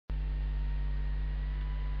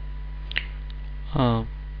Uh,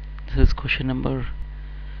 this is question number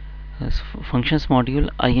functions module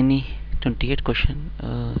INE 28 question,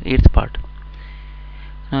 8th part.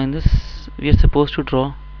 Now in this we are supposed to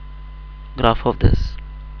draw graph of this.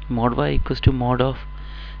 Mod y equals to mod of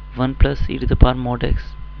 1 plus e to the power mod x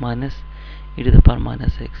minus e to the power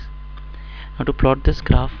minus x. Now to plot this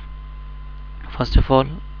graph, first of all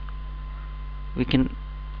we can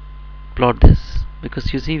plot this,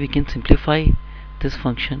 because you see we can simplify this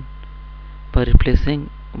function by replacing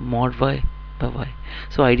mod y by y.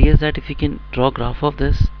 So idea is that if we can draw graph of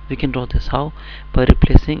this, we can draw this. How? By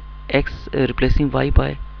replacing replacing y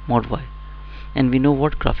by mod y, and we know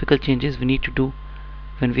what graphical changes we need to do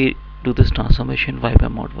when we do this transformation y by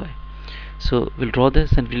mod y. So we'll draw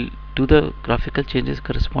this and we'll do the graphical changes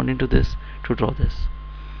corresponding to this to draw this.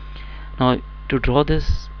 Now to draw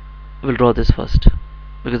this, we'll draw this first,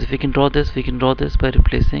 because if we can draw this, we can draw this by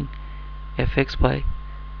replacing fx by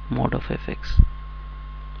mod of fx.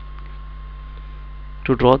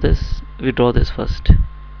 To draw this, we draw this first,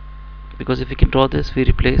 because if we can draw this, we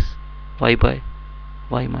replace y by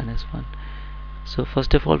y minus 1. So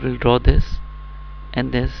first of all we'll draw this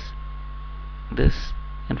and this,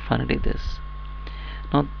 and finally this.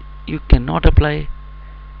 Now you cannot apply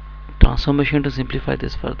transformation to simplify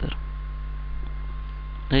this further,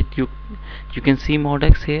 right? You can see mod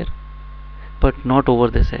x here, but not over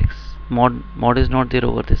this x. Mod is not there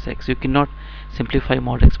over this x. You cannot simplify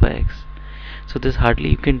mod x by x. So this hardly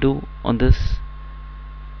you can do on this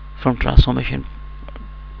from transformation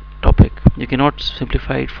topic. You cannot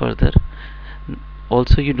simplify it further.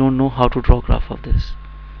 Also you don't know how to draw graph of this,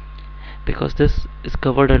 because this is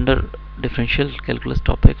covered under differential calculus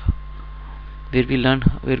topic, where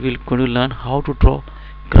we're going to learn how to draw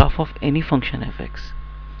graph of any function fx.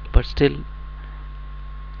 But still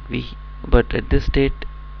at this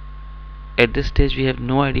stage we have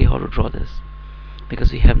no idea how to draw this,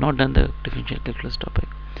 because we have not done the differential calculus topic.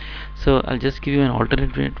 So I'll just give you an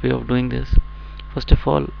alternate way of doing this. First of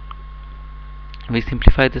all, we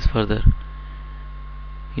simplify this further.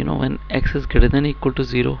 You know, when x is greater than or equal to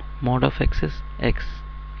 0, mod of x is x.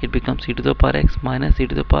 It becomes e to the power x minus e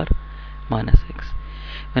to the power minus x.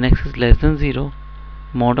 When x is less than 0,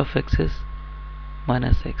 mod of x is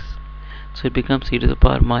minus x. So it becomes e to the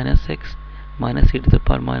power minus x minus e to the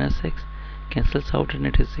power minus x, cancels out and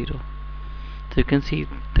it is 0. So you can see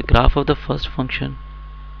the graph of the first function.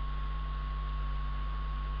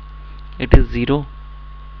 It is 0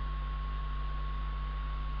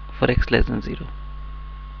 for x less than 0.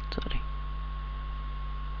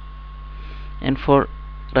 And for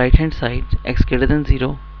right hand side, x greater than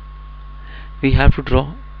 0, we have to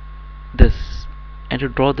draw this, and to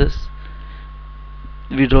draw this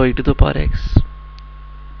we draw e to the power x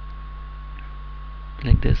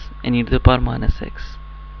like this, and e to the power minus x.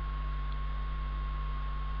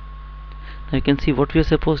 Now you can see what we are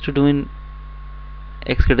supposed to do in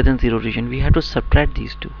x greater than 0 region. We have to subtract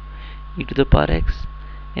these two, e to the power x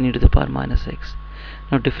and e to the power minus x.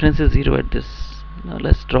 Now difference is 0 at this. Now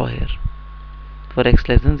let's draw here. For x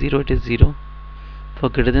less than 0 it is 0. For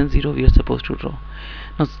greater than 0 we are supposed to draw.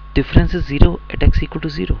 Now difference is 0 at x equal to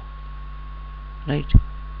 0, right?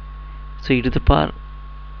 So e to the power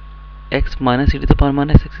x minus e to the power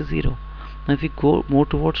minus x is 0. Now if we go more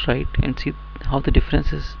towards right and see how the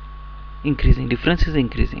difference is increasing,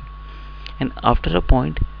 and after a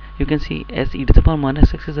point you can see as e to the power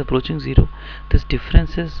minus x is approaching 0, this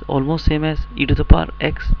difference is almost same as e to the power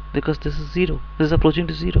x, because this is 0, this is approaching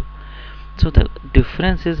to 0. So the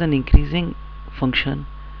difference is an increasing function,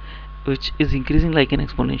 which is increasing like an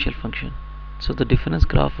exponential function. So the difference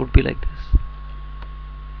graph would be like this,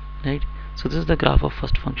 right? So this is the graph of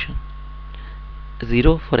first function,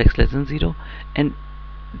 0 for x less than 0, and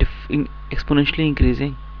exponentially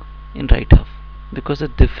increasing in right half, because the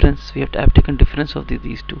difference, we have taken difference of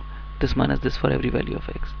these two, this minus this, for every value of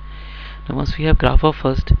x. Now once we have graph of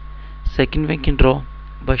first, second we can draw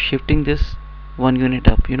by shifting this 1 unit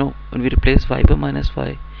up. You know, when we replace y by minus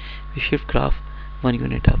y, we shift graph 1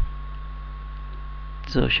 unit up.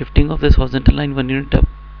 So shifting of this horizontal line 1 unit up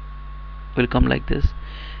will come like this,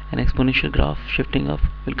 and exponential graph shifting up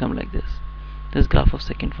will come like this. This graph of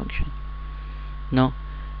second function. Now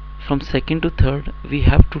from second to third we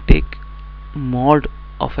have to take mod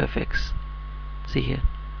of fx. See here,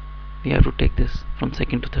 we have to take this from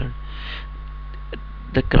second to third.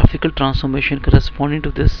 The graphical transformation corresponding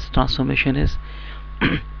to this transformation is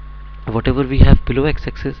whatever we have below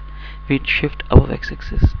x-axis, we shift above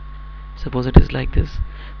x-axis. Suppose it is like this,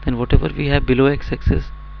 then whatever we have below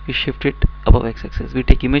x-axis, we shift it above x-axis. We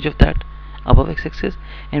take image of that above x-axis,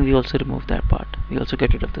 and we also remove that part. We also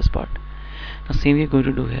get rid of this part. Now same we are going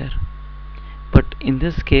to do here, but in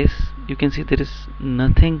this case you can see there is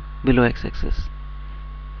nothing below x-axis.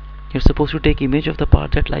 You're supposed to take image of the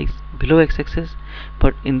part that lies below x-axis,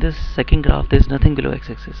 but in this second graph there is nothing below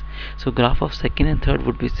x-axis, so graph of second and third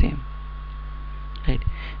would be same, right?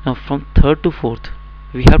 Now from third to fourth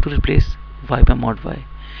we have to replace y by mod y,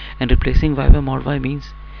 and replacing y by mod y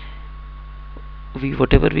means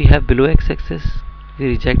whatever we have below x-axis we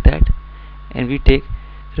reject that, and we take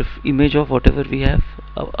image of whatever we have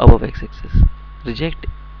above x-axis. Reject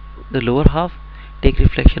the lower half, take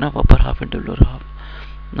reflection of upper half into lower half.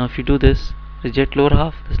 Now if you do this, reject lower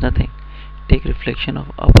half, there's nothing, take reflection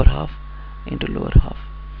of upper half into lower half.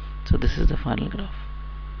 So this is the final graph.